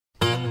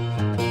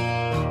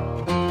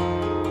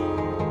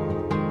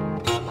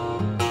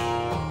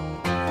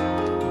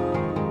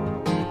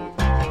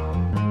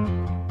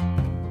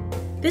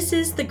This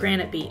is the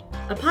Granite Beat,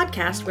 a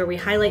podcast where we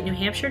highlight New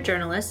Hampshire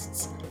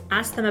journalists,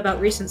 ask them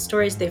about recent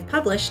stories they've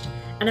published,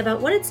 and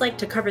about what it's like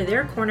to cover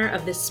their corner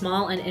of this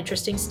small and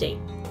interesting state.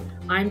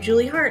 I'm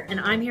Julie Hart, and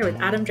I'm here with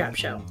Adam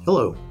Drapcho.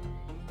 Hello.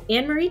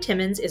 Annmarie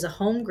Timmins is a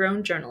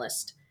homegrown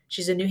journalist.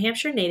 She's a New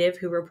Hampshire native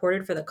who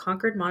reported for the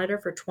Concord Monitor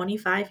for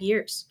 25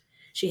 years.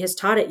 She has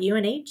taught at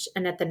UNH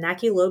and at the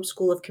Nackey Loeb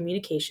School of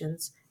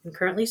Communications, and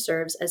currently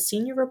serves as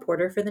senior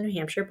reporter for the New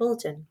Hampshire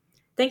Bulletin.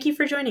 Thank you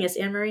for joining us,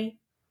 Annmarie.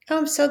 Oh,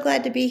 I'm so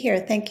glad to be here.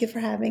 Thank you for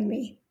having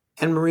me.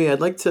 Annmarie,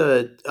 I'd like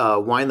to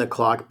wind the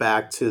clock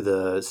back to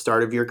the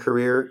start of your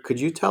career. Could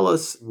you tell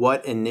us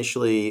what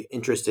initially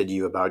interested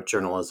you about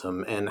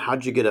journalism, and how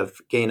did you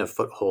gain a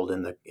foothold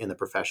in the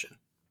profession?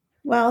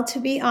 Well, to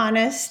be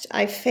honest,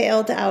 I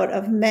failed out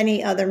of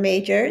many other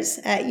majors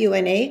at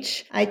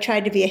UNH. I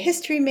tried to be a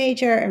history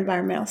major,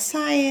 environmental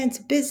science,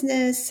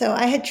 business. So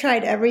I had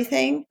tried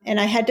everything, and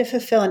I had to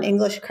fulfill an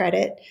English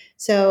credit.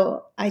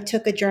 So I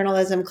took a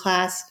journalism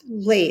class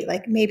late,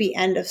 like maybe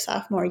end of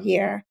sophomore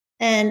year.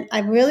 And I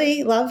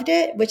really loved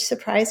it, which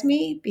surprised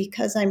me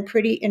because I'm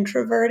pretty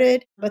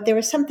introverted. But there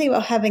was something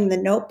about having the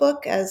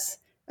notebook as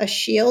a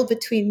shield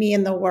between me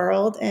and the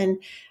world. And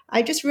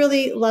I just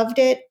really loved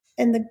it.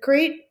 And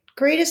the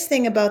greatest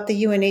thing about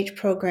the UNH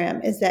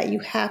program is that you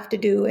have to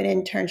do an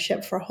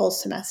internship for a whole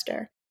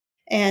semester.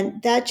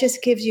 And that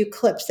just gives you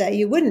clips that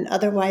you wouldn't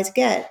otherwise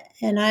get.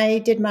 And I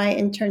did my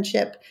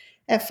internship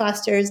at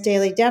Foster's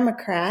Daily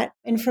Democrat.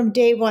 And from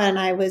day one,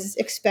 I was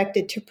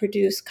expected to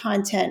produce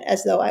content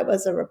as though I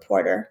was a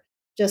reporter,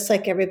 just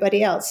like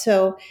everybody else.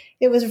 So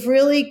it was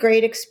really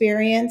great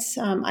experience.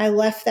 I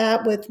left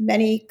that with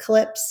many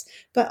clips,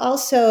 but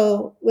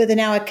also with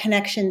now a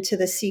connection to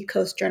the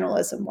Seacoast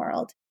journalism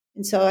world.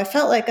 And so I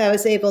felt like I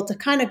was able to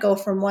kind of go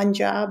from one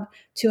job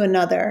to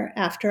another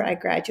after I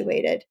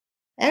graduated.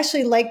 I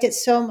actually liked it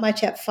so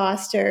much at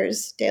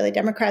Foster's Daily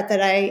Democrat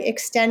that I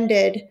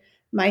extended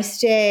my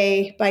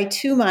stay by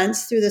 2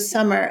 months through the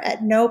summer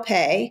at no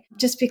pay,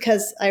 just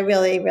because I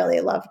really,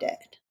 really loved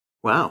it.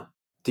 Wow.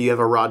 Do you have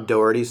a Rod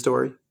Doherty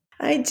story?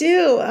 I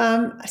do.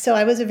 So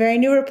I was a very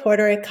new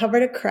reporter. I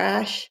covered a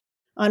crash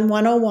on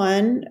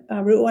 101,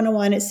 Route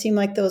 101. It seemed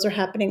like those were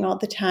happening all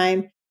the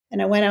time. And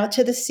I went out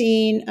to the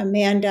scene. A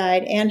man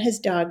died and his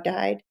dog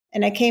died.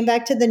 And I came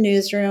back to the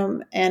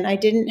newsroom and I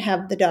didn't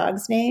have the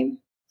dog's name.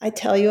 I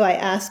tell you, I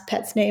ask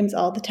pets' names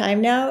all the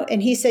time now.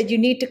 And he said, you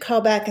need to call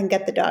back and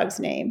get the dog's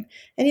name.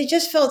 And it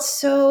just felt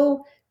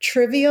so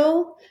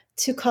trivial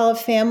to call a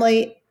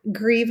family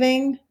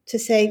grieving to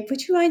say,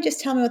 would you mind just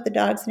tell me what the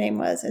dog's name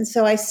was? And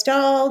so I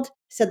stalled,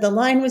 said the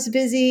line was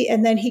busy.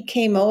 And then he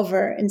came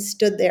over and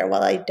stood there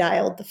while I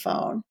dialed the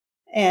phone.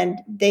 And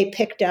they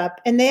picked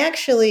up. And they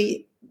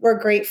actually were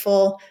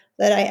grateful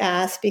that I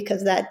asked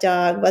because that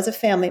dog was a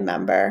family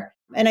member.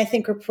 And I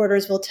think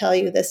reporters will tell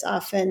you this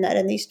often, that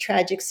in these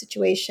tragic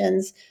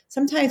situations,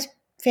 sometimes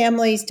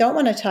families don't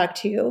want to talk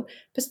to you,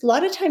 but a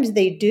lot of times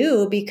they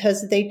do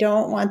because they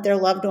don't want their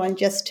loved one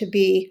just to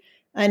be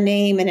a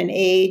name and an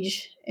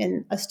age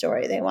in a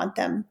story. They want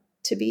them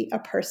to be a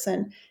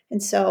person.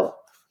 And so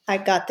I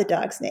got the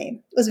dog's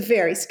name. It was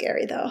very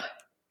scary, though.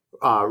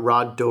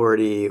 Rod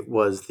Doherty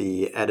was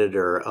the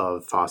editor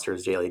of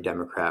Foster's Daily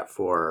Democrat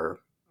for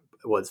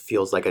what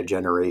feels like a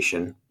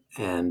generation.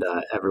 And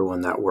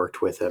everyone that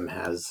worked with him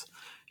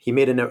he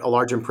made a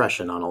large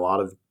impression on a lot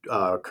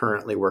of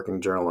currently working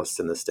journalists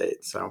in the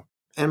state. So,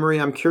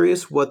 Annmarie, I'm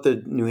curious what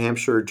the New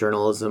Hampshire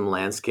journalism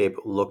landscape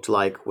looked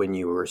like when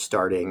you were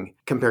starting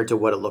compared to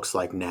what it looks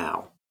like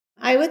now.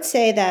 I would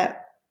say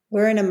that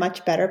we're in a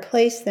much better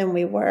place than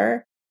we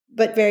were,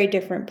 but very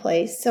different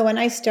place. So when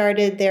I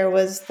started, there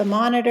was the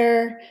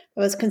Monitor. It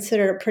was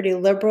considered a pretty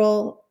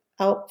liberal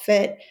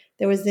outfit.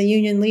 There was the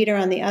Union Leader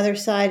on the other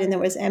side, and there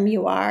was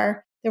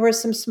MUR. There were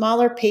some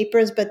smaller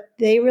papers, but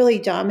they really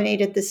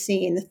dominated the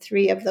scene, the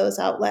three of those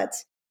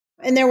outlets.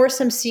 And there were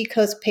some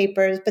Seacoast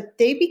papers, but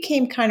they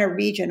became kind of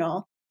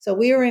regional. So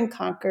we were in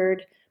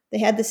Concord. They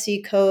had the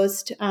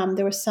Seacoast.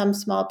 There were some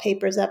small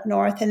papers up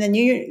north. And then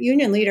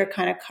Union Leader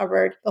kind of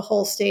covered the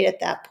whole state at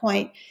that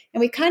point. And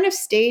we kind of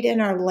stayed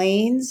in our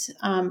lanes,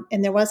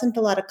 and there wasn't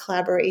a lot of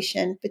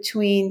collaboration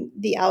between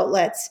the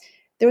outlets.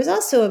 There was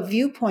also a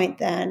viewpoint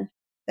then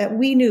that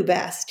we knew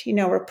best. You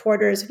know,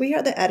 reporters, we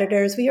are the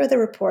editors, we are the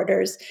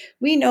reporters.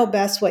 We know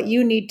best what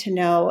you need to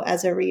know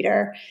as a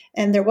reader.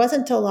 And there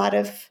wasn't a lot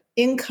of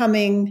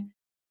incoming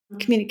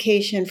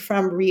communication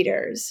from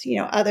readers,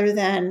 other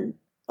than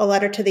a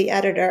letter to the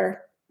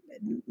editor.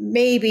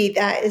 Maybe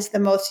that is the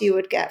most you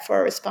would get for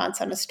a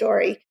response on a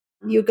story.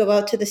 You go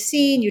out to the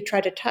scene, you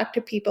try to talk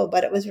to people,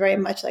 but it was very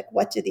much like,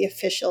 what do the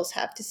officials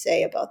have to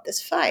say about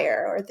this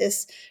fire or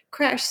this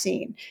crash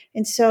scene?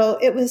 And so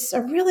it was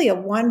really a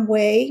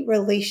one-way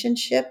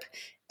relationship.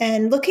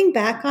 And looking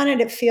back on it,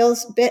 it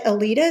feels a bit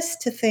elitist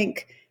to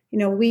think,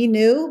 we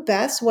knew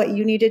best what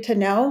you needed to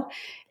know.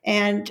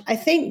 And I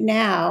think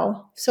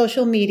now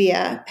social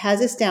media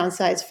has its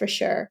downsides for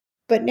sure.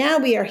 But now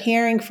we are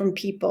hearing from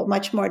people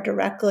much more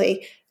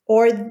directly,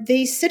 or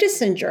the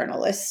citizen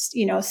journalists,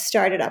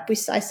 started up.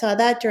 I saw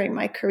that during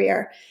my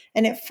career.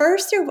 And at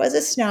first there was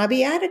a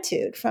snobby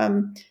attitude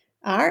from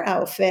our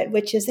outfit,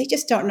 which is they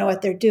just don't know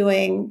what they're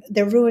doing.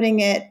 They're ruining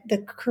it,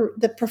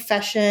 the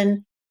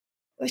profession,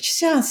 which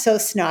sounds so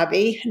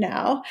snobby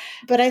now.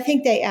 But I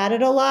think they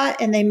added a lot,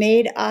 and they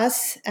made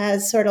us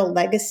as sort of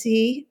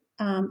legacy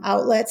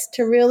outlets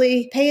to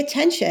really pay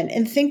attention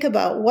and think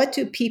about what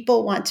do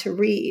people want to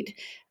read.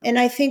 And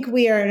I think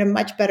we are in a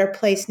much better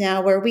place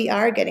now where we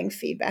are getting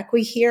feedback.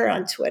 We hear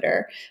on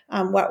Twitter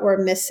what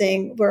we're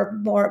missing.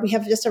 We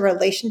have just a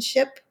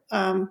relationship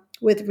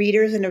with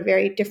readers in a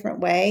very different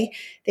way.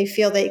 They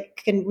feel they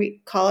can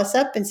call us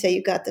up and say,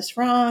 you got this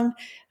wrong.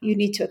 You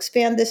need to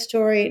expand this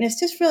story. And it's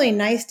just really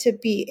nice to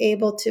be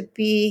able to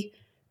be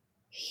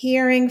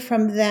hearing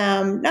from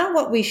them, not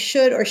what we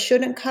should or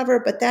shouldn't cover,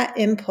 but that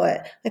input,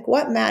 like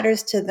what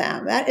matters to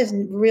them. That is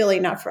really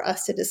not for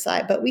us to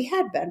decide, but we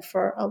had been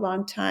for a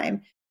long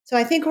time. So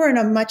I think we're in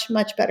a much,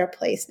 much better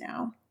place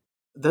now.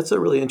 That's a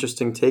really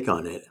interesting take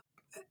on it.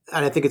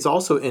 And I think it's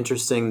also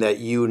interesting that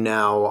you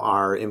now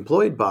are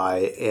employed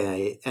by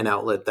an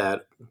outlet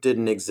that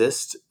didn't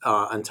exist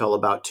until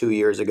about 2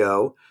 years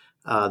ago.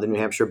 The New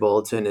Hampshire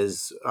Bulletin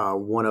is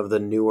one of the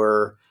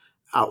newer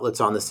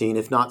outlets on the scene,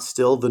 if not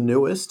still the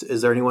newest.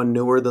 Is there anyone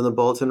newer than the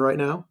Bulletin right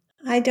now?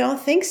 I don't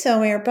think so.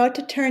 We're about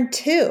to turn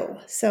 2.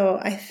 So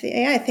I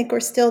think we're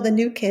still the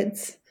new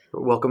kids.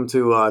 Welcome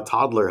to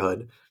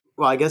toddlerhood.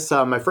 Well, I guess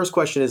my first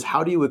question is,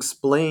 how do you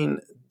explain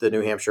the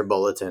New Hampshire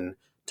Bulletin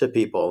to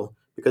people?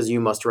 Because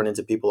you must run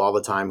into people all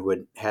the time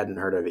who hadn't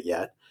heard of it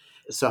yet.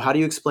 So how do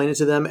you explain it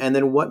to them? And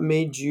then what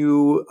made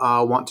you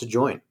want to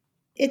join?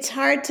 It's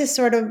hard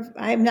to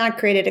I'm not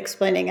great at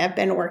explaining. I've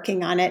been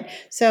working on it.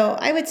 So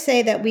I would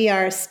say that we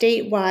are a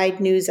statewide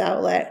news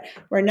outlet.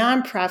 We're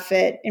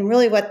nonprofit. And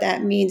really what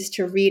that means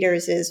to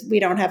readers is we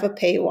don't have a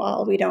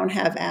paywall. We don't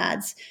have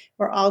ads.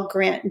 We're all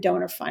grant and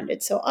donor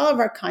funded. So all of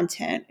our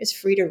content is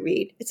free to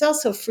read. It's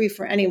also free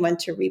for anyone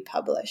to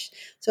republish.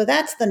 So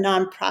that's the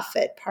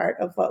nonprofit part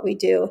of what we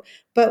do.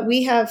 But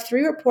we have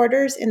 3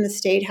 reporters in the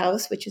State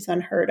House, which is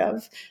unheard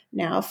of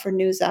now for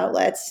news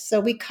outlets. So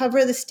we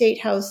cover the State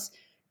House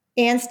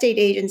and state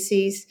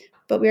agencies,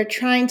 but we're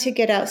trying to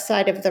get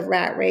outside of the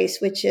rat race,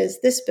 which is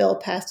this bill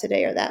passed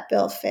today or that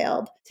bill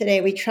failed.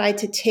 Today, we tried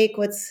to take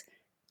what's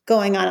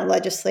going on in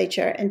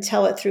legislature and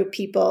tell it through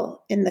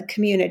people in the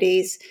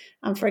communities.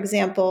 For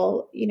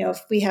example,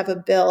 if we have a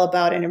bill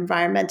about an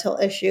environmental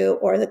issue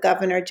or the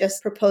governor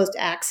just proposed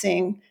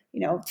axing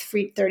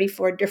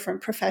 34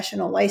 different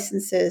professional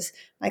licenses.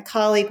 My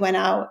colleague went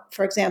out,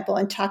 for example,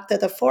 and talked to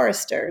the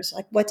foresters,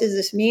 like, what does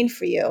this mean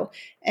for you?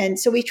 And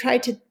so we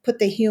tried to put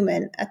the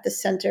human at the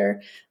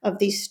center of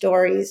these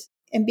stories.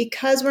 And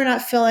because we're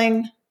not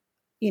filling,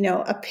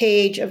 a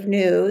page of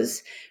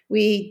news,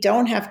 we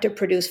don't have to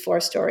produce 4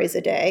 stories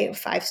a day, or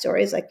 5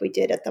 stories like we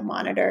did at the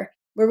Monitor.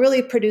 We're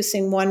really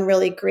producing one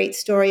really great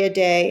story a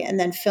day and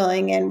then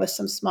filling in with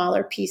some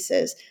smaller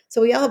pieces.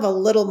 So we all have a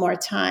little more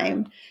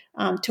time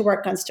to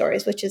work on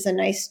stories, which is a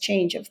nice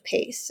change of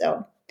pace.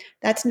 So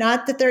that's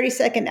not the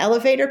 30-second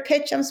elevator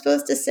pitch I'm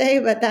supposed to say,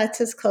 but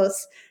that's as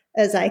close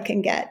as I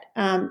can get.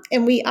 And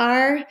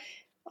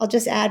I'll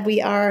just add,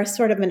 we are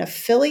sort of an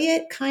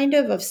affiliate kind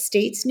of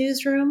State's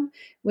Newsroom,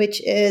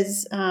 which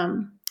is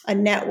a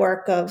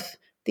network of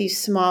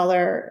these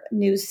smaller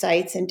news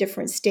sites in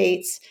different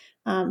states.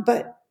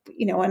 But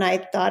when I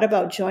thought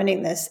about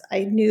joining this,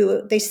 I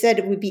knew they said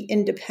it would be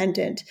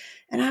independent.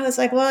 And I was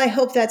like, well, I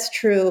hope that's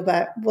true,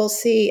 but we'll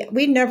see.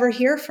 We never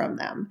hear from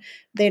them.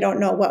 They don't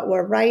know what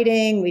we're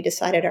writing. We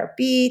decided our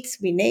beats.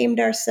 We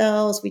named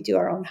ourselves. We do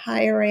our own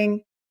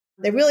hiring.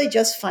 They really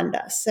just fund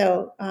us.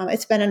 So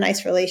it's been a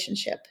nice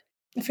relationship.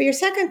 For your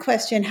second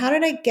question, how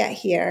did I get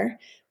here?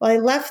 Well, I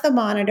left the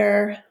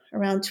Monitor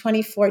around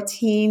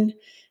 2014.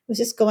 Was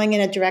just going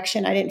in a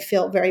direction I didn't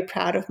feel very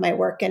proud of my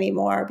work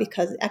anymore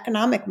because the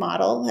economic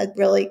model had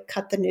really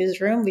cut the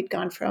newsroom. We'd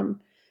gone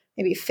from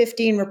maybe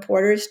 15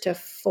 reporters to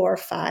 4 or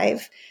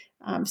 5.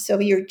 So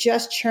you're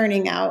just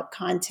churning out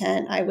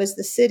content. I was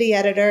the city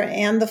editor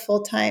and the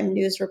full-time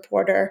news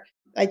reporter.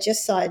 I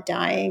just saw it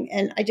dying,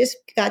 and I just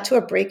got to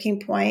a breaking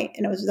point,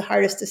 and it was the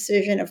hardest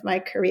decision of my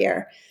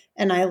career.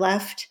 And I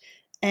left,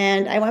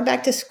 and I went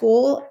back to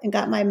school and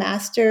got my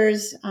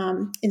master's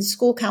in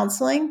school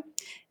counseling.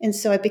 And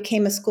so I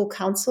became a school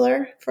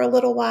counselor for a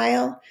little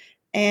while.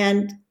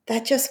 And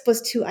that just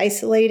was too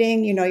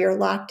isolating. You're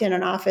locked in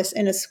an office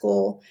in a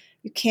school.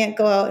 You can't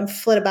go out and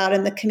flit about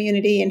in the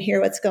community and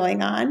hear what's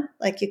going on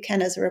like you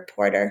can as a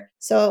reporter.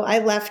 So I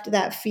left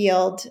that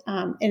field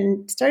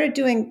and started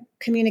doing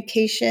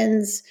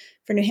communications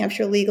for New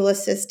Hampshire legal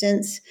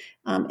assistants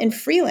and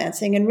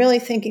freelancing and really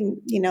thinking,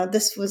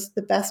 this was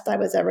the best I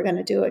was ever going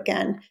to do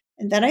again.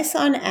 And then I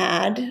saw an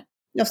ad.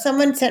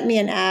 Someone sent me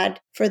an ad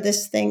for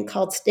this thing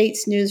called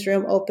State's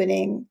Newsroom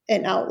opening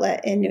an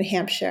outlet in New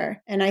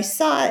Hampshire. And I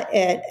saw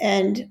it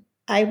and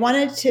I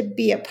wanted to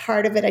be a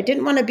part of it. I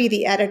didn't want to be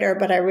the editor,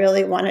 but I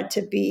really wanted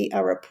to be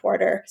a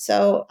reporter.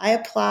 So I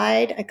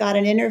applied. I got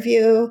an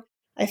interview.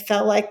 I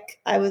felt like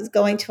I was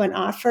going to an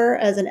offer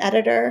as an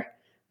editor.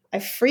 I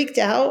freaked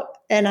out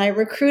and I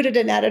recruited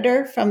an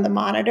editor from the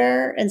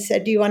Monitor and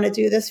said, do you want to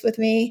do this with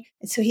me?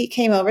 And so he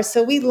came over.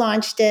 So we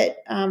launched it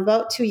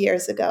about 2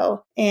 years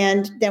ago.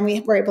 And then we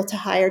were able to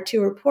hire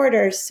 2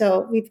 reporters.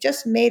 So we've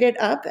just made it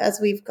up as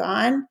we've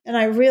gone. And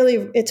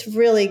it's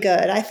really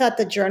good. I thought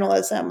the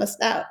journalism was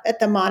that at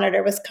the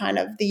Monitor was kind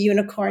of the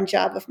unicorn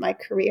job of my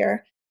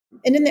career.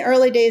 And in the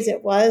early days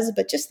it was,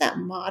 but just that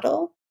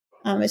model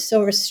is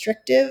so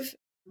restrictive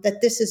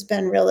that this has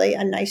been really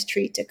a nice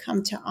treat to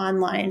come to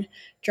online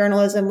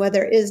journalism where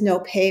there is no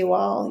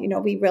paywall.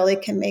 We really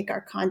can make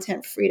our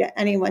content free to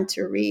anyone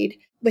to read,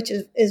 which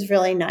is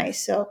really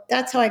nice. So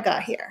that's how I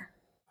got here.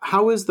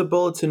 How is the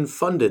Bulletin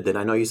funded then?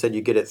 I know you said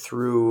you get it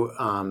through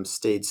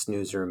state's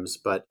newsrooms,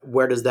 but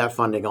where does that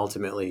funding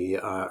ultimately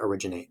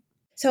originate?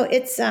 So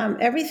it's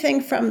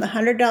everything from the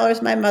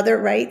 $100 my mother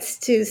writes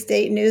to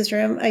State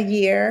Newsroom a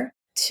year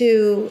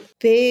to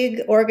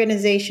big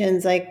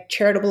organizations like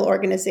charitable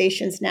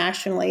organizations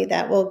nationally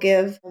that will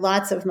give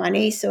lots of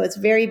money. So it's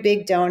very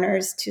big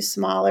donors to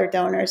smaller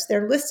donors.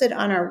 They're listed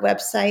on our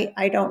website.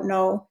 I don't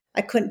know.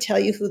 I couldn't tell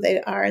you who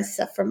they are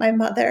except for my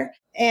mother.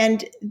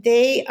 And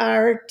they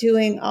are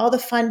doing all the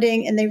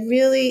funding and they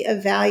really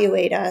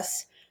evaluate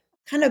us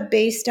kind of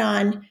based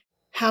on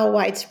how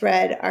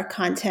widespread our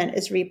content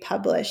is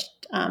republished.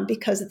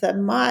 Because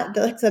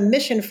the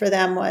mission for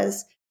them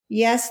was,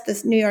 yes, the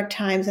New York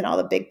Times and all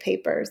the big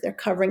papers, they're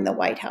covering the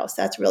White House.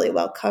 That's really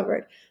well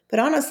covered. But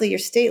honestly, your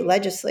state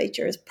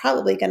legislature is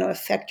probably going to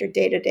affect your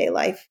day-to-day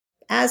life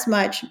as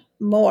much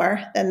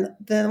more than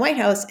the White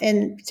House,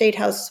 and State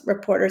House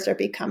reporters are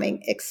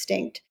becoming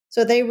extinct.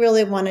 So they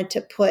really wanted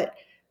to put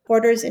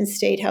reporters in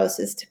state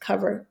houses to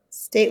cover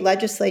state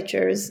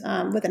legislatures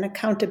with an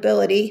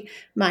accountability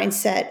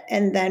mindset.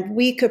 And then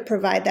we could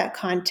provide that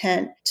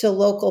content to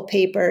local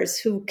papers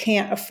who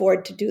can't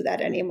afford to do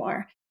that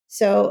anymore.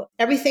 So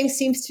everything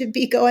seems to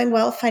be going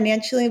well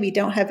financially. We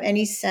don't have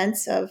any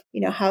sense of,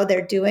 how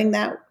they're doing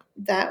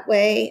that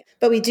way.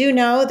 But we do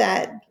know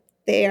that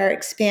they are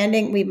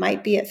expanding. We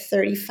might be at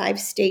 35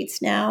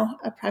 states now,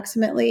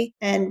 approximately.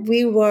 And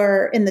we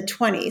were in the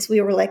 20s. We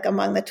were like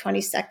among the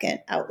 22nd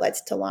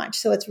outlets to launch.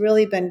 So it's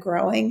really been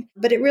growing.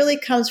 But it really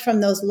comes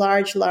from those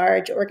large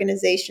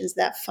organizations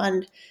that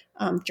fund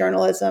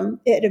journalism.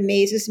 It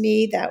amazes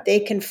me that they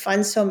can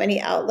fund so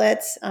many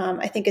outlets.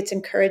 I think it's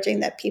encouraging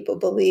that people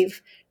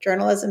believe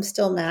journalism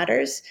still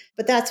matters.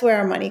 But that's where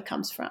our money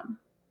comes from.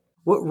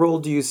 What role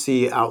do you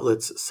see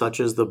outlets such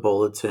as the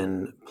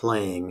Bulletin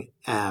playing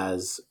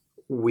as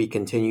we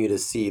continue to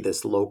see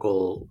this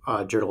local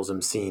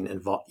journalism scene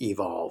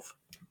evolve?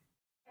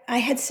 I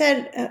had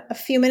said a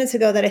few minutes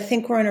ago that I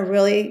think we're in a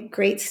really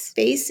great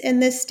space in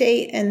this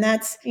state. And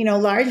that's,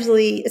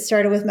 largely it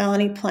started with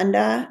Melanie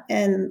Plenda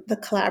and the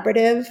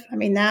collaborative. I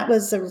mean, that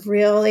was a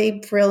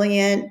really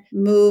brilliant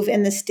move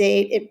in the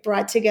state. It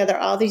brought together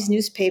all these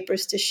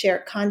newspapers to share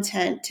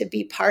content, to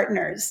be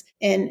partners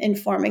in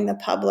informing the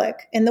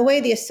public in the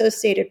way the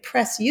Associated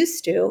Press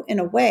used to, in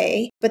a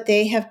way, but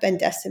they have been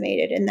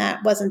decimated and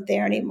that wasn't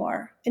there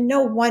anymore. And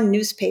no one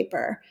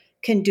newspaper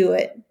can do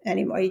it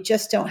anymore. You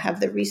just don't have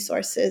the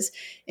resources.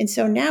 And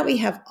so now we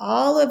have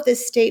all of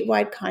this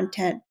statewide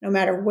content. No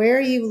matter where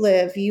you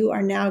live, you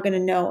are now going to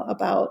know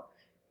about,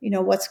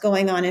 what's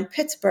going on in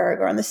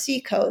Pittsburgh or on the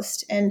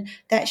Seacoast. And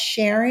that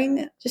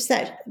sharing, just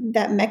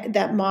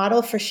that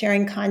model for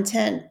sharing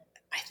content,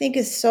 I think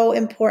is so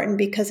important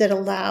because it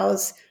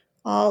allows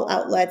all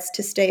outlets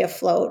to stay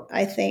afloat,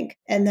 I think.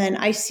 And then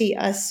I see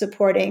us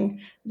supporting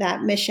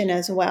that mission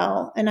as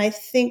well. And I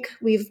think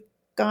we've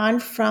gone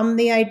from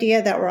the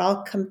idea that we're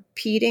all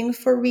competing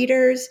for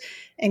readers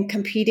and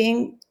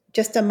competing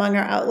just among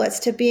our outlets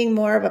to being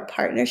more of a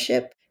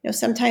partnership.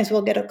 Sometimes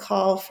we'll get a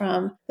call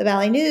from the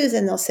Valley News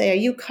and they'll say, are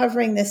you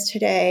covering this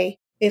today?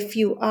 If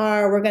you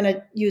are, we're going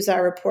to use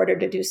our reporter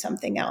to do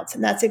something else.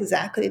 And that's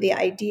exactly the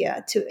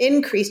idea, to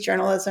increase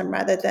journalism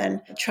rather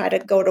than try to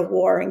go to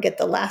war and get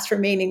the last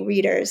remaining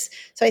readers.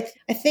 So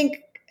I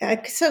think I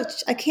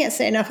can't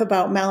say enough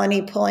about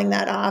Melanie pulling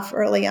that off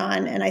early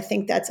on. And I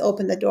think that's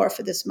opened the door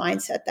for this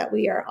mindset that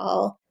we are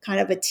all kind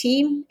of a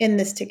team in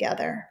this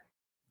together.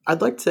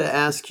 I'd like to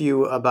ask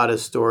you about a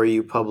story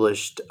you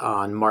published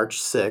on March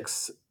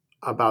 6th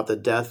about the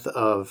death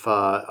of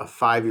a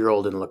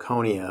 5-year-old in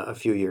Laconia a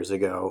few years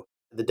ago.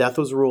 The death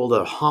was ruled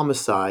a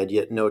homicide,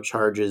 yet no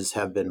charges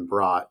have been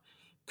brought.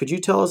 Could you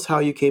tell us how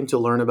you came to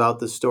learn about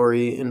the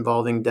story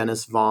involving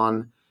Dennis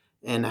Vaughn?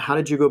 And how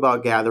did you go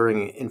about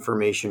gathering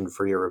information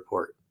for your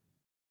report?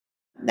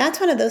 That's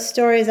one of those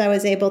stories I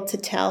was able to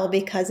tell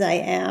because I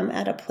am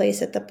at a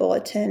place at the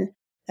Bulletin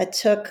that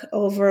took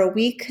over a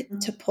week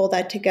to pull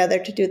that together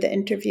to do the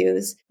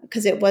interviews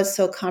because it was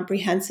so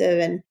comprehensive.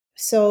 And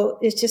so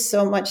it's just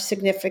so much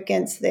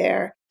significance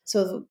there.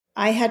 So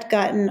I had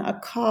gotten a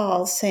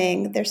call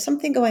saying there's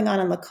something going on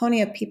in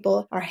Laconia.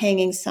 People are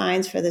hanging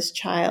signs for this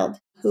child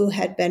who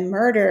had been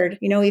murdered.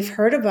 We've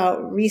heard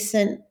about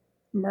recent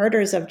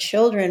murders of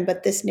children,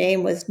 but this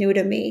name was new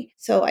to me.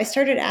 So I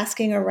started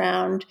asking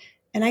around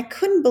and I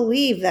couldn't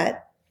believe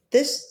that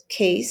this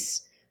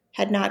case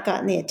had not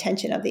gotten the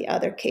attention of the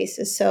other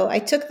cases. So I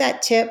took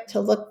that tip to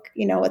look,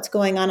 what's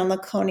going on in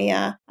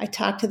Laconia. I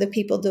talked to the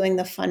people doing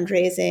the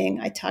fundraising.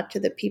 I talked to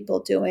the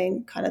people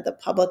doing kind of the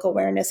public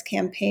awareness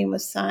campaign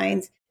with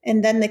signs.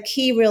 And then the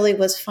key really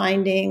was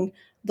finding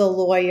the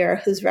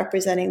lawyer who's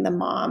representing the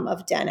mom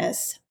of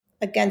Dennis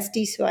against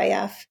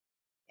DCIF.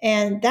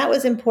 And that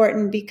was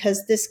important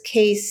because this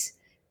case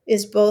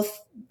is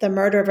both the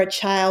murder of a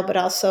child, but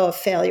also a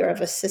failure of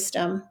a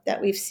system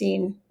that we've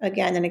seen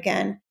again and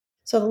again.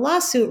 So the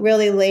lawsuit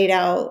really laid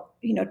out,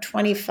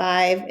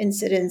 25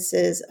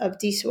 incidences of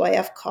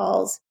DCIF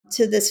calls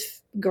to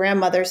this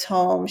grandmother's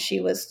home.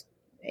 She was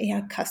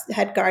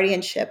had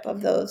guardianship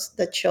of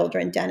the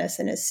children, Dennis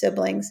and his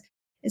siblings.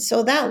 And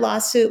so that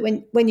lawsuit,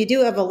 when you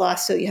do have a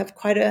lawsuit, you have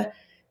quite a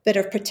bit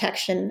of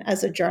protection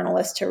as a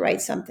journalist to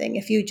write something.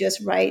 If you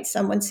just write,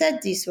 someone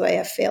said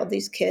DCIF failed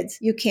these kids,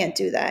 you can't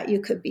do that.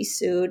 You could be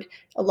sued.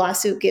 A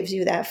lawsuit gives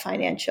you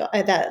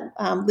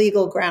that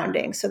legal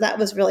grounding. So that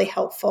was really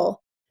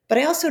helpful. But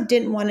I also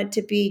didn't want it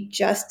to be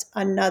just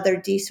another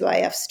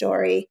DCIF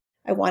story.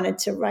 I wanted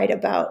to write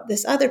about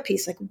this other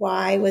piece, like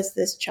why was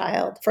this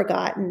child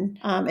forgotten?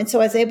 And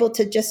so I was able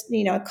to just,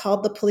 I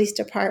called the police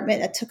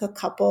department. It took a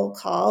couple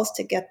calls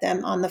to get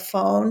them on the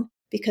phone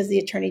because the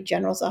Attorney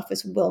General's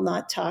office will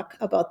not talk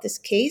about this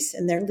case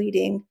and they're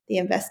leading the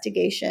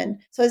investigation.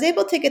 So I was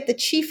able to get the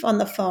chief on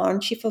the phone,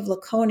 chief of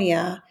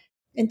Laconia.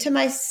 And to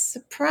my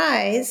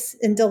surprise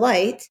and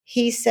delight,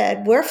 he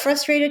said, we're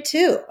frustrated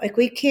too. Like,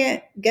 we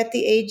can't get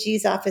the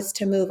AG's office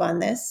to move on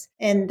this.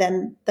 And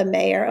then the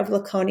mayor of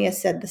Laconia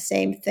said the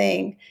same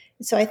thing.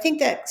 So I think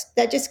that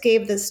just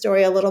gave the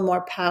story a little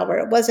more power.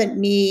 It wasn't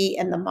me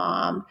and the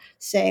mom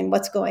saying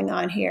what's going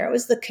on here. It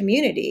was the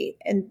community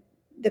and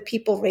the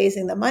people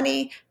raising the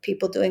money,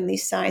 people doing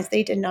these signs.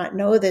 They did not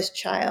know this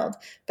child,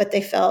 but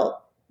they felt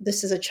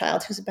this is a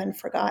child who's been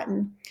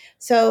forgotten.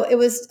 So it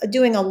was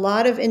doing a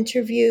lot of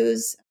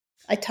interviews.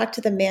 I talked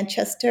to the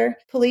Manchester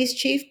police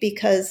chief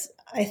because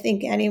I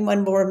think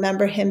anyone will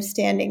remember him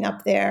standing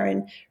up there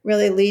and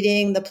really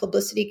leading the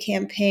publicity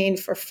campaign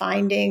for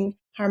finding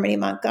Harmony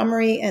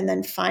Montgomery and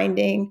then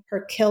finding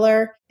her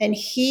killer. And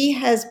he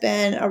has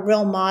been a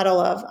real model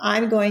of,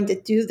 I'm going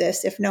to do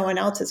this if no one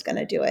else is going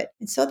to do it.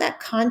 And so that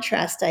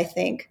contrast, I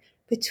think,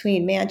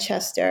 between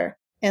Manchester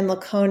and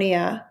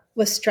Laconia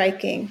was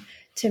striking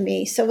to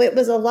me. So it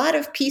was a lot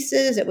of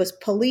pieces. It was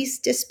police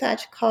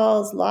dispatch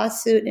calls,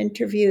 lawsuit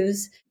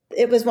interviews.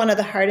 It was one of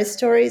the hardest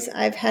stories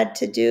I've had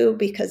to do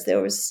because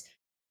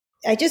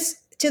I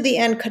just, to the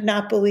end, could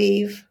not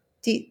believe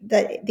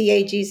that the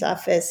AG's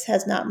office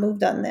has not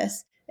moved on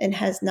this and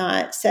has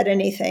not said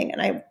anything.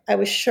 And I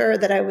was sure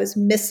that I was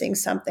missing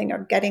something or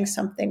getting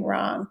something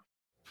wrong.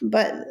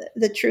 But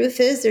the truth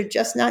is they're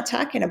just not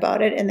talking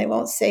about it and they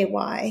won't say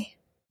why.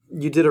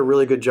 You did a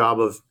really good job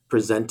of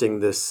presenting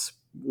this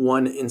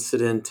one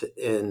incident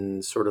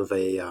in sort of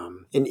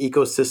an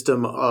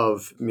ecosystem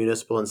of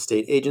municipal and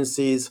state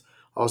agencies,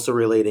 also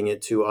relating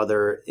it to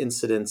other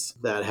incidents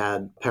that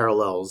had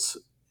parallels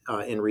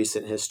in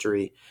recent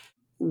history.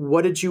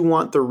 What did you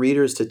want the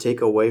readers to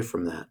take away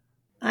from that?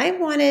 I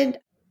wanted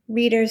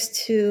readers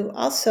to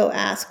also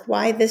ask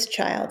why this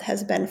child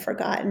has been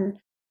forgotten.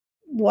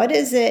 What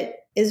is it?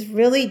 Is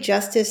really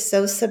justice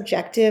so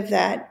subjective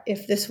that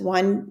if this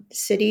one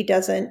city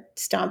doesn't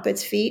stomp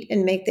its feet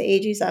and make the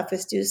AG's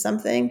office do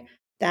something,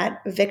 that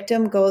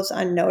victim goes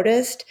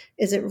unnoticed?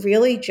 Is it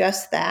really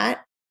just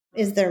that?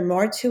 Is there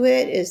more to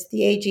it? Is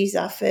the AG's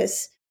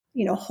office,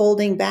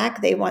 holding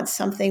back? They want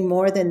something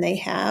more than they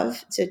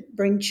have to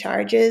bring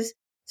charges.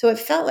 So it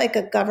felt like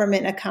a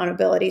government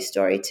accountability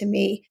story to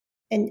me,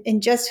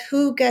 and just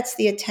who gets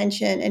the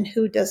attention and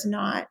who does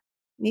not.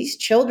 These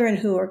children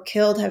who were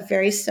killed have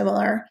very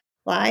similar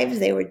lives.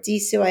 They were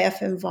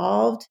DCIF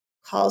involved.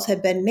 Calls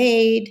had been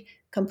made.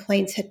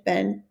 Complaints had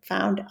been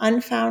found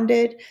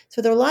unfounded.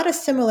 So there are a lot of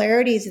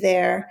similarities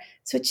there.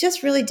 So it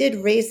just really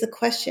did raise the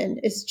question,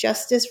 is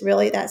justice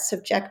really that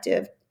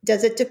subjective?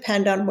 Does it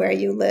depend on where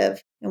you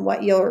live and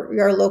what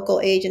your local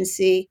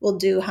agency will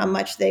do, how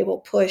much they will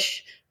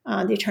push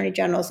the Attorney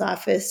General's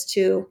office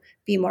to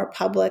be more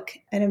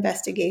public an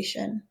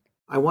investigation?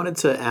 I wanted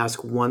to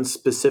ask one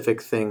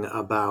specific thing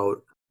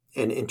about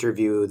an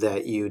interview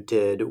that you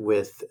did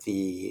with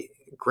the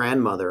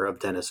grandmother of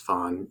Dennis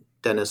Fawn.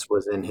 Dennis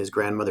was in his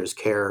grandmother's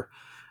care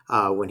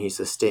when he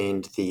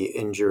sustained the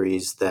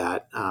injuries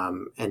that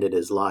ended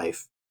his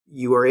life.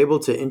 You were able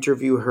to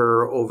interview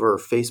her over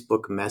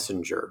Facebook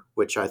Messenger,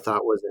 which I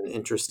thought was an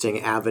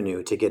interesting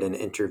avenue to get an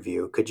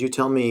interview. Could you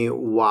tell me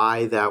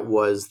why that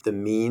was the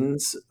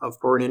means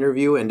for an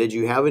interview? And did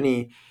you have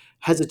any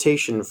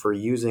hesitation for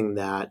using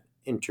that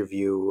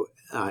interview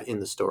in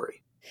the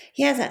story?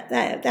 Yes,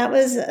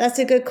 that's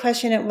a good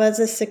question. It was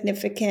a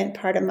significant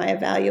part of my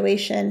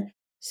evaluation.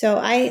 So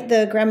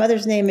the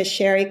grandmother's name is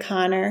Sherry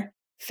Connor,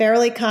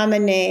 fairly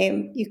common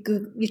name.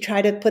 You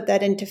try to put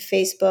that into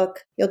Facebook,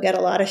 you'll get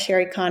a lot of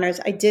Sherry Connors.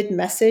 I did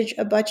message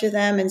a bunch of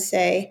them and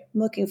say,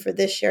 I'm looking for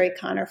this Sherry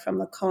Connor from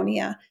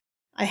Laconia.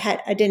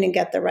 I didn't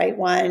get the right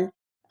one.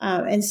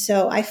 And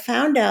so I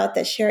found out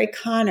that Sherry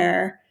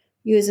Connor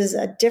uses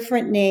a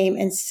different name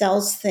and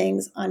sells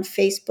things on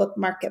Facebook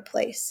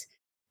Marketplace.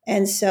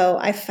 And so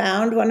I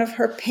found one of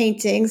her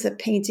paintings, a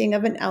painting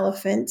of an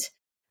elephant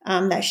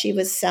that she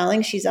was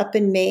selling. She's up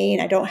in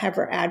Maine. I don't have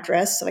her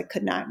address, so I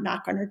could not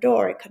knock on her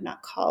door. I could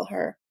not call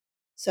her.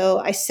 So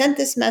I sent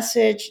this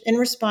message in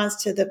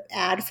response to the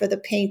ad for the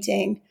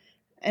painting.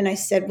 And I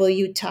said, will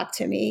you talk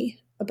to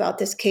me about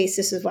this case?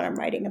 This is what I'm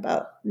writing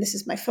about. This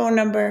is my phone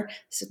number.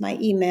 This is my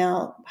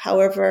email.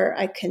 However,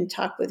 I can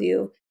talk with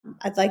you.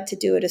 I'd like to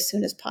do it as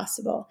soon as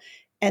possible.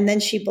 And then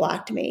she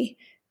blocked me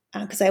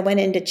because I went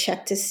in to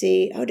check to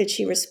see, did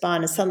she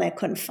respond? And suddenly I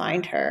couldn't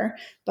find her,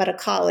 but a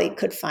colleague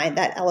could find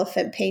that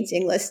elephant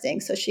painting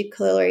listing. So she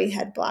clearly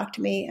had blocked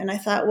me. And I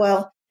thought,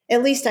 well,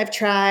 at least I've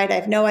tried.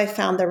 I know I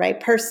found the right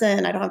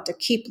person. I don't have to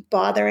keep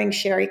bothering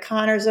Sherry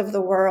Connors of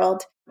the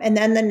world. And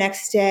then the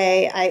next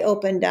day I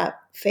opened up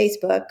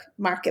Facebook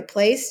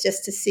Marketplace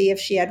just to see if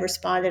she had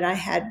responded. I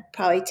had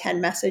probably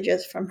 10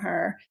 messages from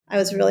her. I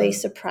was really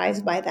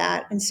surprised by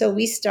that. And so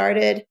we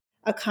started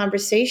a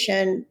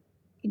conversation.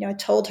 I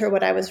told her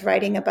what I was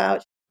writing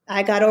about.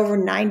 I got over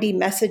 90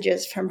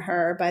 messages from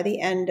her by the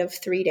end of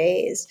 3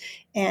 days.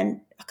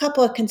 And a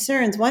couple of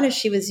concerns. One is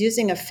she was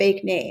using a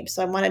fake name.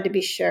 So I wanted to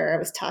be sure I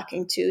was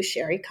talking to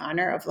Sherry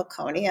Connor of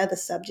Laconia, the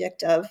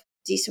subject of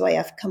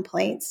DCYF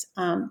complaints.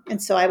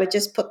 And so I would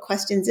just put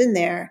questions in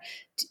there.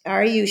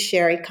 Are you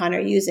Sherry Connor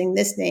using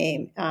this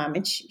name?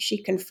 And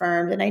she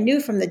confirmed. And I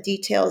knew from the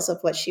details of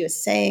what she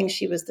was saying,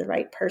 she was the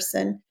right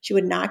person. She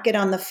would not get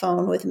on the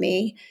phone with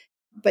me,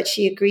 but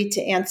she agreed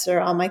to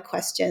answer all my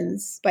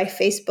questions by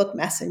Facebook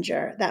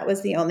Messenger. That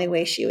was the only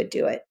way she would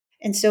do it.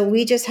 And so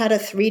we just had a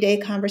 3-day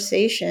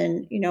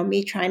conversation,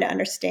 me trying to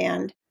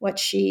understand what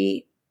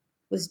she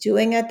was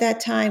doing at that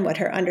time, what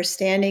her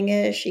understanding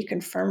is. She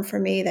confirmed for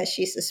me that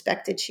she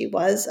suspected she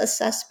was a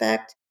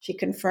suspect. She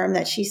confirmed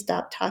that she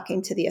stopped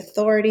talking to the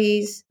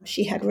authorities.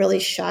 She had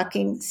really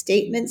shocking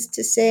statements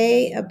to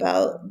say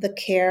about the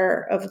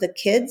care of the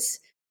kids.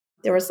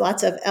 There was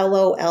lots of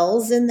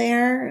LOLs in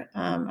there.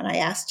 And I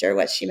asked her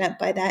what she meant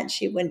by that, and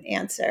she wouldn't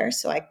answer.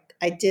 So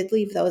I did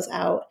leave those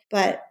out.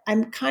 But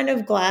I'm kind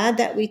of glad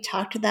that we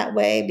talked that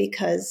way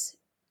because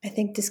I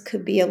think this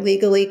could be a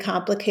legally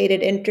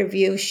complicated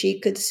interview. She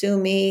could sue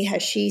me.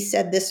 Has she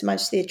said this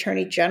much to the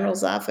Attorney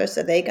General's office?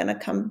 Are they going to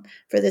come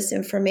for this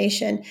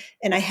information?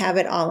 And I have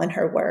it all in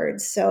her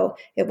words. So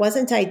it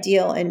wasn't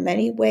ideal in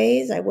many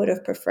ways. I would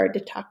have preferred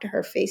to talk to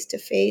her face to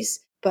face,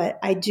 but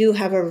I do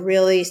have a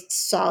really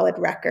solid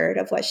record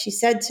of what she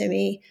said to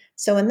me.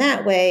 So in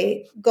that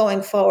way,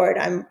 going forward,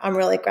 I'm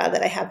really glad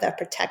that I have that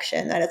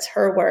protection, that it's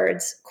her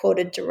words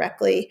quoted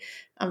directly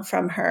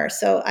from her.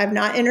 So I've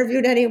not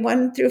interviewed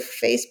anyone through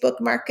Facebook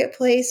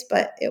Marketplace,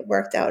 but it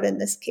worked out in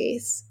this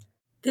case.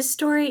 This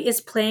story is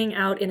playing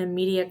out in a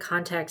media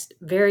context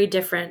very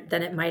different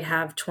than it might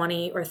have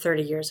 20 or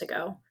 30 years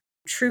ago.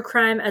 True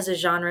crime as a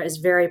genre is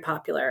very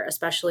popular,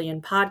 especially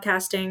in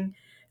podcasting.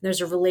 There's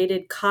a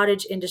related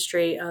cottage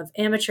industry of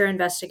amateur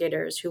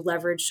investigators who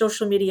leverage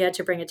social media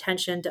to bring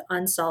attention to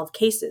unsolved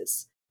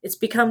cases. It's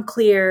become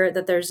clear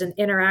that there's an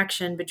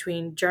interaction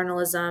between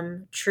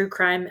journalism, true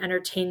crime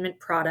entertainment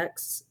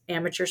products,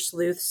 amateur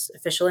sleuths,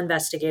 official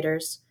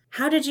investigators.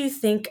 How did you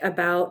think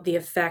about the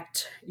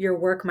effect your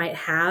work might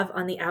have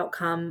on the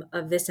outcome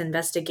of this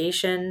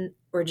investigation?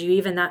 Or do you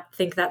even not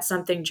think that's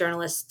something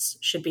journalists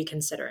should be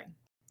considering?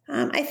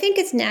 I think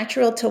it's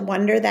natural to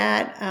wonder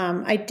that.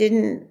 I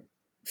didn't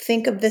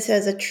think of this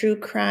as a true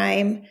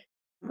crime.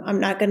 I'm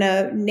not going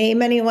to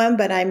name anyone,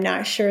 but I'm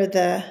not sure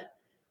the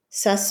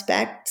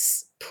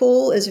suspects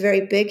pool is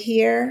very big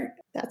here.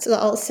 That's all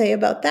I'll say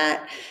about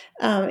that.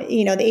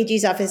 The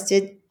AG's office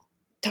did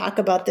talk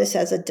about this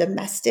as a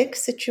domestic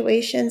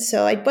situation.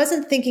 So I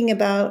wasn't thinking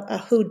about a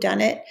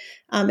whodunit.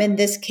 In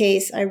this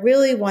case, I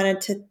really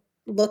wanted to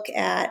look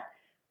at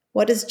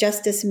what does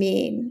justice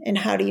mean and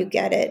how do you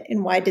get it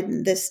and why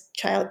didn't this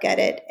child get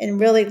it, and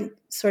really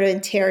sort of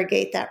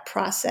interrogate that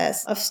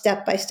process of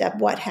step by step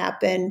what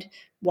happened.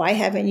 Why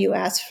haven't you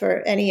asked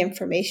for any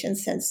information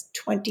since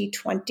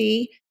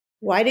 2020?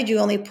 Why did you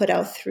only put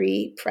out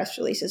 3 press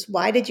releases?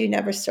 Why did you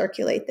never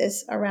circulate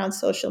this around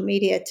social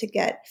media to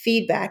get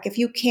feedback? If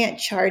you can't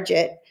charge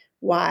it,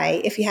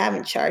 why? If you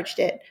haven't charged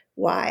it,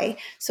 why?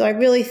 So I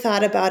really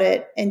thought about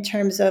it in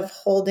terms of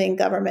holding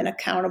government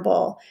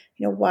accountable.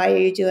 Why are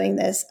you doing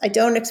this? I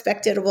don't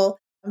expect it will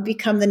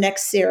become the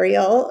next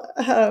Serial.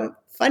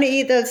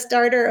 Funny, the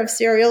starter of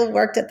Serial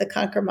worked at the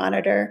Concord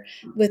Monitor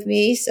with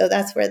me, so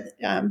that's where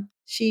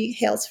she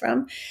hails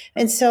from.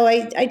 And so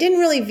I didn't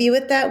really view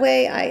it that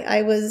way.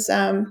 I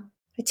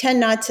tend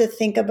not to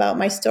think about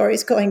my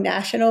stories going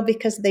national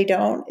because they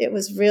don't. It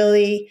was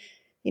really,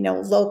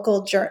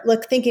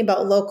 thinking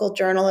about local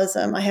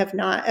journalism. I have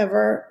not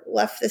ever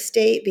left the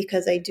state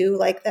because I do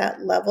like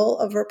that level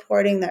of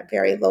reporting, that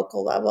very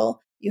local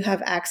level. You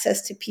have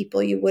access to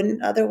people you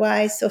wouldn't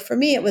otherwise. So for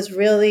me, it was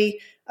really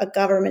a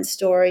government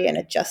story and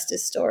a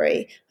justice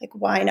story. Like,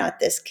 why not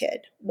this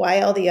kid?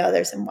 Why all the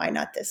others, and why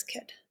not this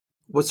kid?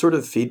 What sort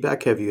of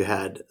feedback have you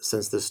had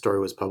since this story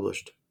was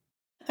published?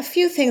 A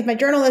few things. My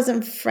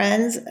journalism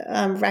friends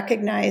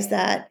recognized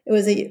that it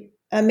was an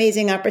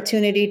amazing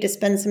opportunity to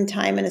spend some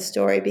time in a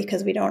story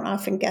because we don't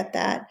often get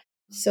that.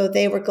 So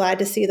they were glad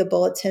to see the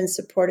Bulletin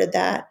supported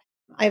that.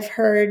 I've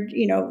heard,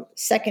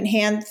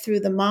 secondhand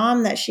through the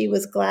mom that she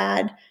was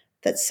glad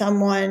that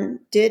someone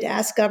did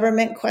ask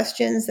government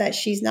questions that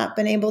she's not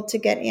been able to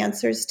get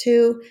answers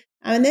to.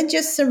 And then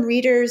just some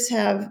readers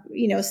have,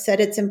 said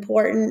it's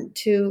important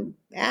to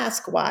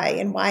ask why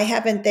and why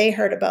haven't they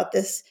heard about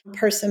this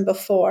person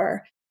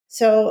before.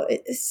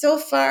 So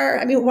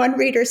far, one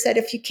reader said,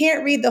 if you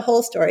can't read the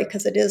whole story,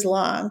 because it is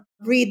long,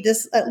 read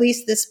this, at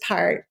least this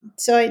part.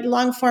 So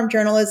long form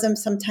journalism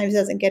sometimes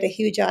doesn't get a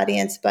huge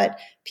audience, but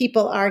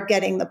people are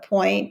getting the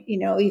point,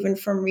 even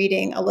from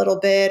reading a little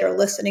bit or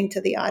listening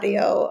to the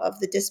audio of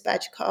the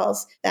dispatch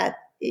calls that,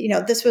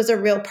 this was a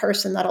real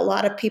person that a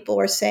lot of people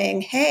were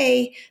saying,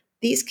 hey,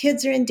 these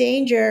kids are in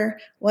danger.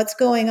 What's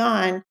going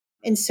on?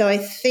 And so I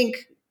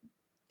think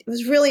it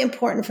was really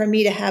important for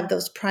me to have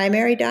those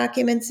primary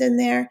documents in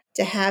there,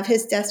 to have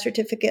his death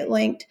certificate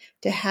linked,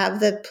 to have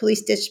the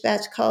police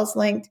dispatch calls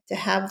linked, to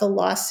have the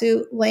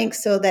lawsuit linked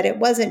so that it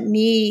wasn't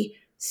me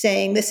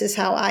saying, this is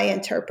how I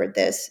interpret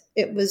this.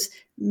 It was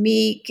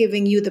me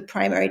giving you the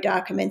primary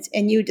documents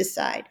and you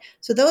decide.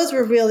 So those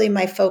were really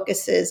my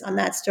focuses on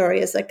that story,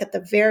 is like at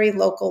the very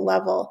local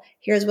level,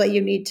 here's what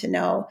you need to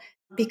know.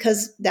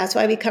 Because that's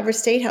why we cover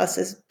state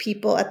houses.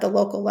 People at the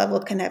local level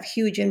can have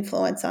huge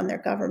influence on their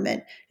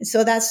government. And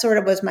so that sort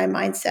of was my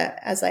mindset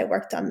as I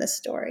worked on this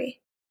story.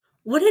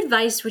 What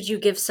advice would you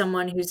give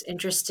someone who's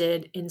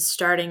interested in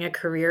starting a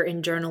career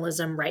in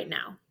journalism right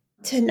now?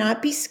 To not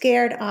be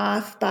scared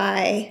off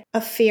by a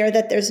fear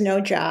that there's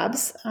no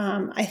jobs.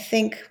 I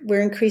think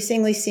we're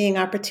increasingly seeing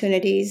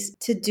opportunities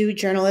to do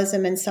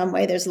journalism in some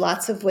way. There's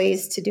lots of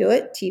ways to do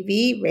it.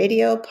 TV,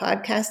 radio,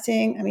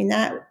 podcasting.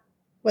 That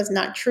was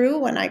not true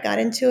when I got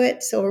into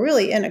it. So we're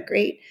really in a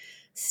great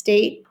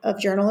state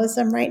of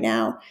journalism right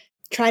now.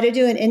 Try to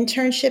do an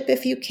internship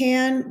if you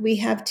can. We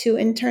have 2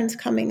 interns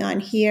coming on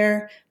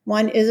here.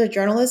 One is a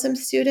journalism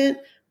student.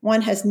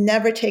 One has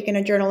never taken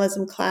a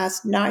journalism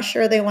class, not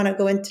sure they want to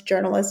go into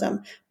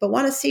journalism, but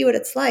want to see what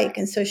it's like.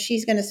 And so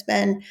she's going to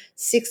spend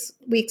 6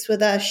 weeks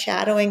with us,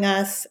 shadowing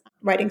us,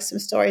 writing some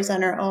stories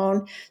on her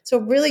own. So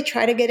really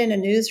try to get in a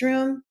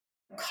newsroom.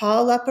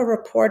 Call up a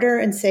reporter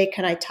and say,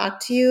 can I talk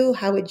to you?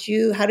 How did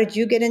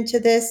you get into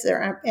this?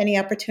 There aren't any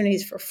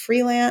opportunities for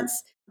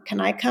freelance. Can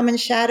I come and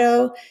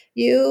shadow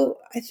you?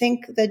 I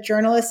think the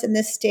journalists in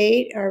this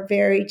state are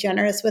very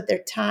generous with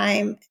their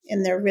time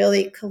and they're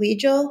really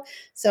collegial.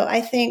 So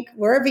I think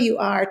wherever you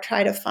are,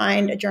 try to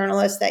find a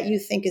journalist that you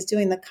think is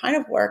doing the kind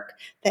of work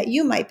that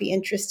you might be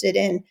interested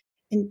in.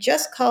 And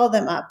just call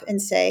them up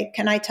and say,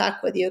 can I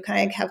talk with you? Can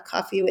I have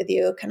coffee with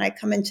you? Can I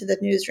come into the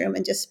newsroom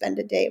and just spend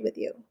a day with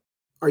you?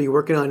 Are you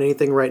working on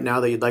anything right now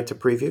that you'd like to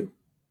preview?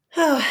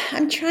 Oh,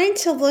 I'm trying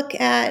to look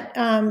at,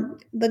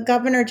 the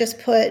governor just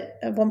put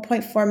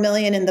 $1.4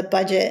 million in the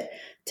budget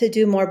to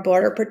do more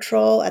border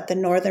patrol at the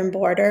northern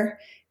border.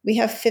 We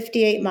have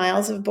 58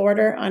 miles of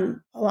border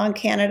along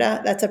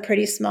Canada. That's a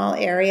pretty small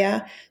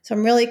area. So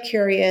I'm really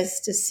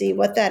curious to see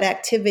what that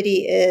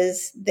activity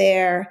is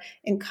there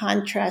and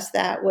contrast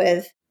that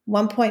with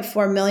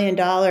 $1.4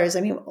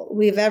 million.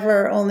 We've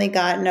ever only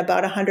gotten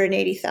about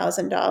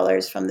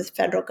 $180,000 from the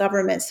federal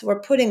government. So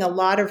we're putting a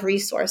lot of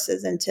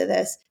resources into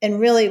this. And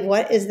really,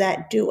 what is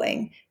that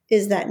doing?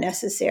 Is that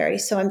necessary?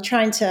 So I'm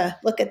trying to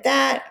look at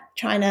that,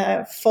 trying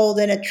to fold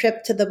in a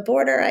trip to the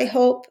border, I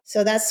hope.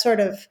 So that's sort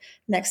of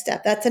next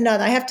step. That's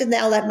another. I have to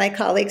now let my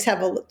colleagues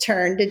have a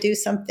turn to do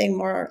something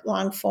more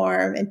long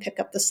form and pick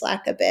up the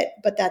slack a bit.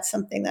 But that's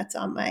something that's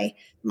on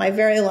my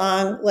very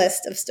long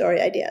list of story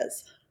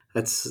ideas.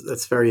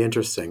 That's very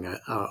interesting.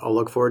 I'll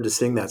look forward to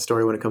seeing that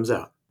story when it comes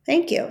out.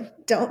 Thank you.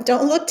 Don't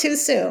look too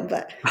soon,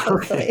 but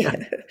hopefully.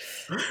 Okay.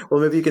 Well,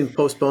 maybe you can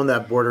postpone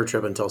that border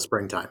trip until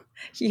springtime.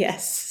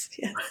 Yes.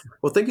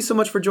 Well, thank you so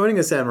much for joining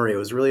us, Annmarie. It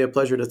was really a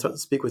pleasure to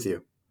speak with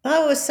you.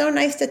 Oh, it was so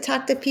nice to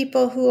talk to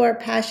people who are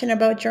passionate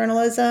about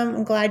journalism.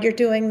 I'm glad you're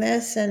doing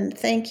this, and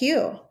thank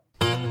you.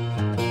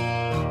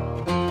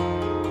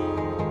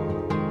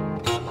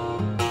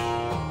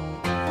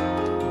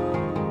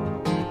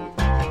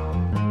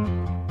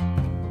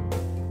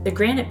 The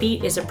Granite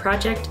Beat is a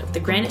project of the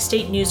Granite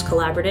State News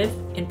Collaborative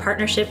in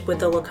partnership with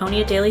the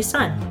Laconia Daily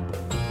Sun.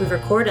 We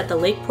record at the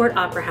Lakeport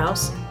Opera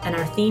House, and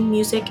our theme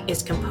music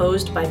is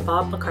composed by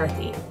Bob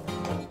McCarthy.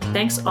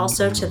 Thanks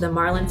also to the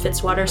Marlin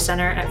Fitzwater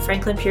Center at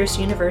Franklin Pierce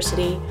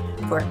University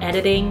for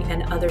editing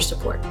and other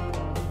support.